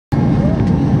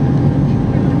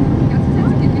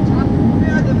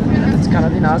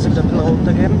Gas ein bisschen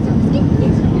runtergeben.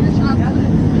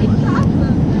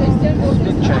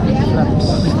 Check, flaps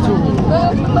 2.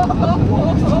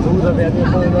 Da werden wir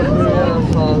voll in der Höhe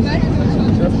fahren.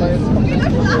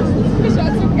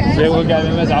 Das wäre wohl geil,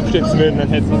 wenn wir es abstürzen würden, dann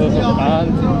hätten wir das noch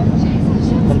geahnt.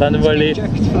 Und dann überleben.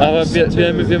 Aber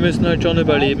wir müssen halt schon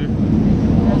überleben.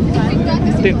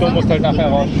 Den Turm muss halt nachher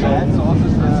rausschauen.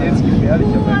 Das ist jetzt gefährlich,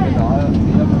 aber egal.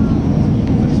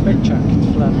 Check,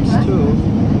 flaps 2.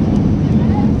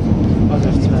 Also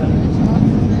F2.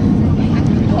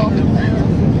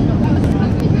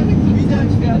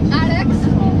 Alex?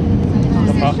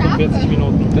 Noch 48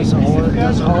 Minuten. Das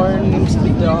Rollen nimmst du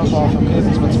bitte auch auf, okay,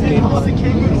 bis wir zum Gehen wollen.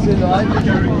 Diese Leute,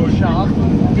 die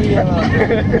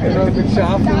mit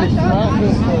Schafen nicht machen.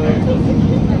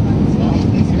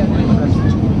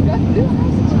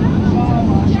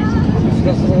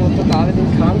 Das ist total in den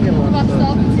Kram gemacht.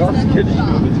 Das geht nicht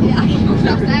mehr mit. Ja, ich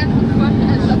darf einfach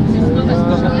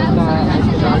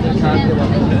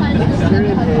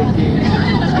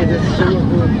Das geht jetzt so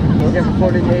gut. Ich habe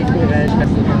voll in den Haken rein.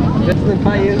 Das sind ein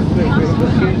paar Hilfen.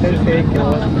 Das geht in den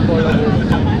Haken. Voll an den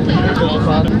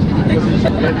Faden. Das ist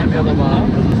ja normal.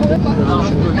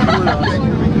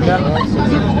 Ja,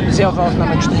 ist ja auf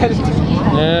Aufnahme gestellt.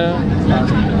 Ja.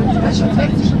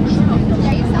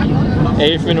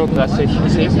 11 Minuten 30.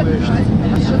 Ist eben wurscht.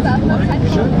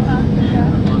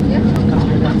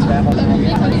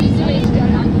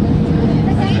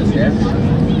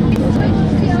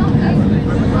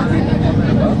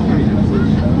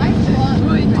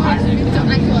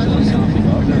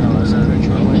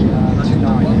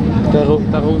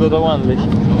 Da rudert er ordentlich.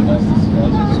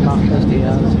 Das macht nicht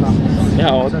er, das macht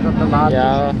Ja, das ist automatisch.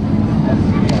 ja.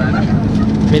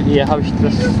 Mit ihr habe ich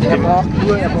das. Er braucht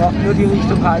nur die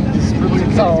Richtung halten, das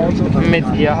Flugzeug Auto. Mit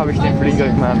ihr habe ich den Flieger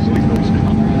gemacht.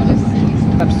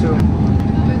 Bleibst du?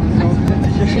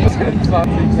 Was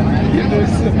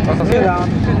hast du getan?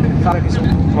 Fahrrad gesucht.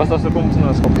 Was hast du gefunden,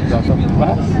 das kommt nicht.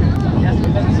 Was?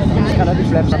 Ich kann ja die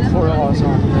Flaps voll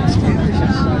raushauen.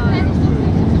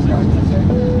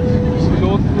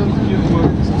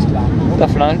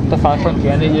 Da fahren schon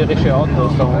gerne irische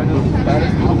Autos da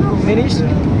unten. Minis?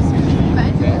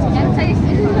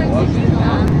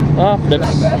 Ah,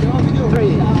 Flaps. 3.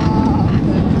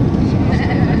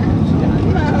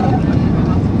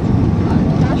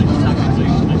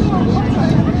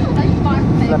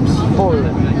 Flaps voll.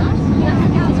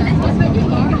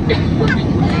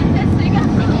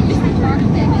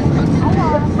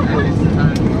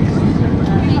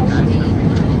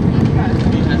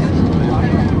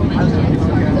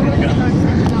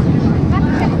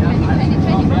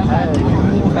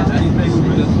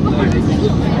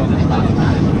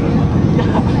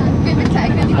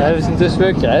 Ja, was sind das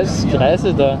für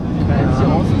Kreise da?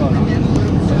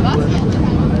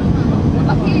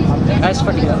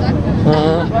 Kreisverkehr.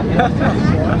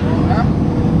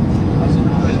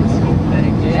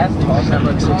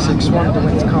 Number 661, the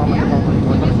wind's calm at the moment.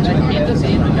 1,300 meters.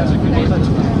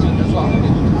 300.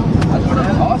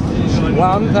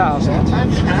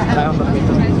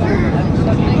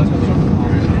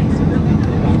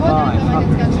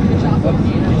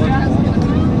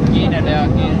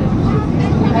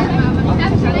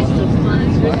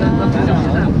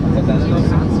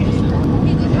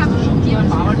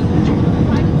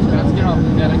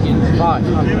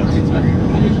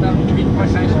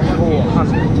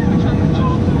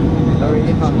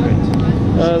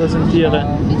 Ah, das sind Tiere.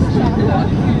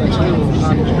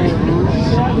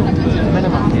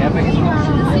 Minimum.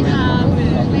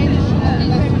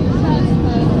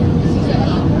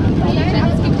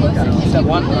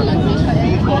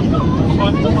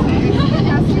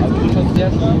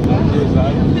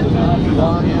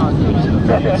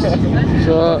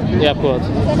 So, Airport.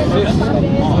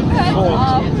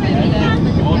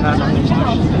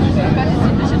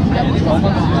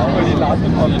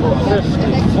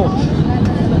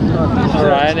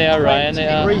 Ryanair.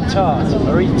 Retard.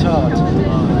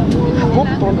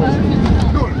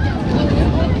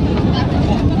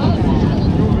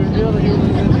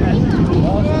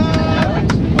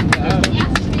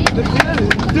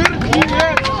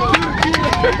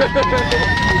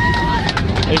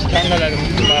 Ich kann da leider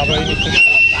nicht, aber ich nicht.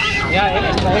 Ja,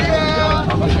 echt.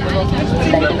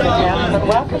 Ladies and gentlemen,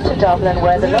 welcome to Dublin,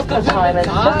 where the local time is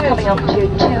just coming up to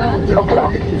 2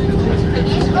 o'clock.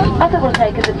 As it will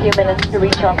take us a few minutes to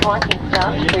reach our parking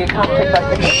stand for your cockpit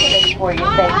particularly for your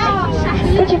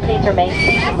safety, could you please remain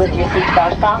seated with your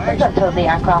seatbelt fastened until the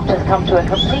aircraft has come to a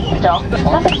complete stop and the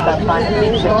seatbelt sign has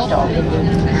been switched off.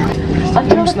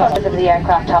 Until the funnels of the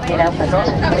aircraft have been opened,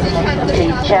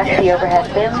 please check the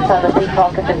overhead bins on the seat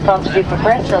pockets in front of you for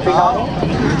personal belongings,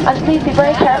 and please be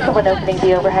very careful when opening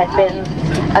the overhead bins,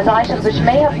 as items which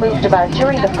may have moved about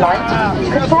during the flight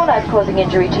could fall out causing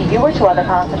injury to you or to other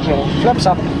passengers.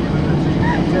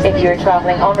 If you're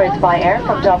travelling onwards by air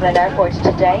from Dublin Airport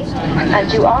today,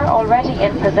 and you are already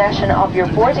in possession of your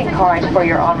boarding card for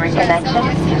your onward connection,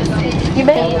 you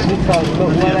may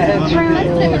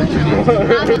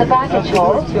through the baggage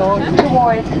hall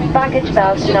towards baggage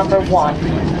belt number 1.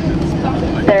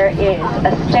 There is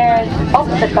a stairs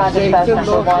opposite baggage belt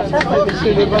number 1, that's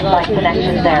the flight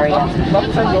connections area.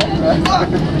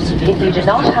 If you do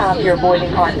not have your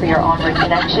boarding card for your onward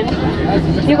connection,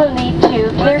 you will need to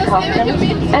clear customs,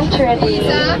 enter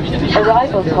the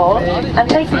arrivals hall, and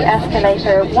take the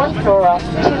escalator one floor up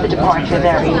to the departures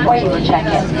area where you will check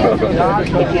in.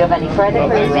 If you have any further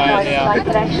queries regarding flight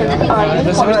connections, I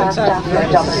will contact staff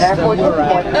at Dublin Airport with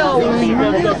more than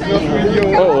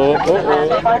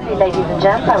And finally, ladies and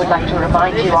gents, I would like to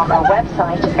remind you of our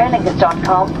website,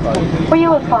 aerlingus.com, where you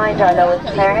will find our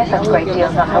lowest fares and great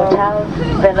deals on hotels,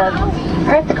 villas,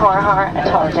 Hertz car hire and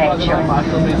holiday insurance.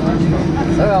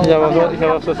 Ich habe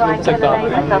auf das Flugzeug da.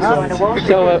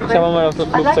 Ich habe mal auf das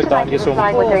Flugzeug da angesungen.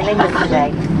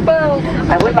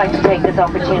 I would like to take this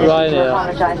opportunity to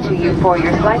apologise to you for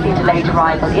your slightly delayed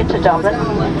arrival into Dublin.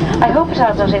 I hope it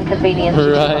has not inconvenienced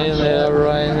you.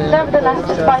 Nevertheless,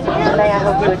 despite the delay, I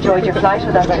hope you enjoyed your flight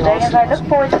with us today, and I look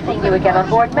forward to seeing you again on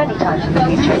board many times in the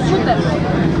future.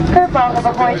 Curveball of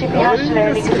a voyage if you have to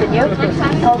learn to continue.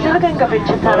 Tulsilagan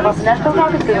Government Sana of Nestle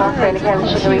August Gilon for the Kelly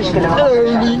Shigarish Gilon.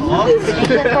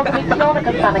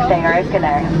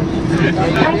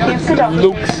 Thank you, good luck.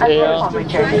 Lux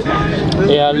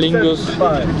Aer Lingus.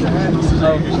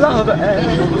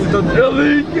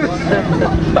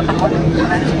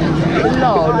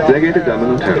 Sehr geehrte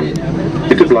Damen und Herren,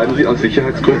 bitte bleiben Sie aus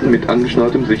Sicherheitsgründen mit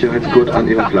angeschnalltem Sicherheitsgurt an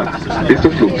Ihrem Platz, bis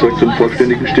das Flugzeug zum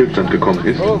vollständigen Stillstand gekommen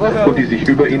ist und die sich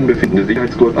über Ihnen befindende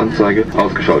Sicherheitsgurtanzeige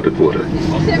ausgeschaltet wurde.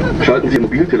 Schalten Sie Ihr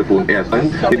Mobiltelefon erst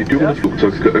ein, wenn die Türen des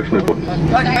Flugzeugs geöffnet wurden.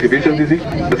 Vergewissern Sie sich,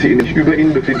 dass Sie in den sich über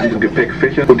Ihnen befindenden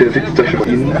Gepäckfächern und der Sitztasche vor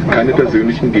Ihnen keine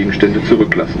persönlichen Gegenstände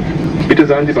zurücklassen. Bitte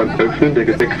seien Sie beim Öffnen der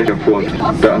Gepäckfächer vorsichtig,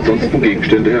 da ansonsten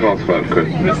Gegenstände herausfallen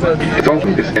können.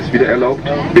 Ansonsten ist es wieder erlaubt,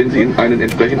 wenn Sie in einen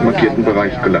entsprechend markierten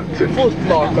Bereich gelangt sind.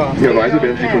 Möglicherweise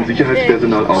werden Sie von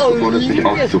Sicherheitspersonal aufgefordert, sich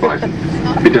auszuweisen.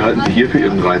 Bitte halten Sie hierfür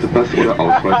Ihren Reisepass oder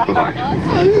Ausweis bereit.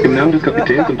 Im Namen des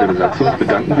Kapitäns und der Besatzung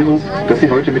bedanken wir uns, dass Sie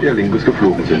heute mit Aer Lingus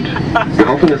geflogen sind. Wir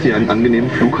hoffen, dass Sie einen angenehmen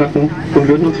Flug hatten und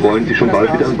würden uns freuen, Sie schon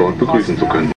bald wieder an Bord begrüßen zu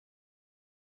können.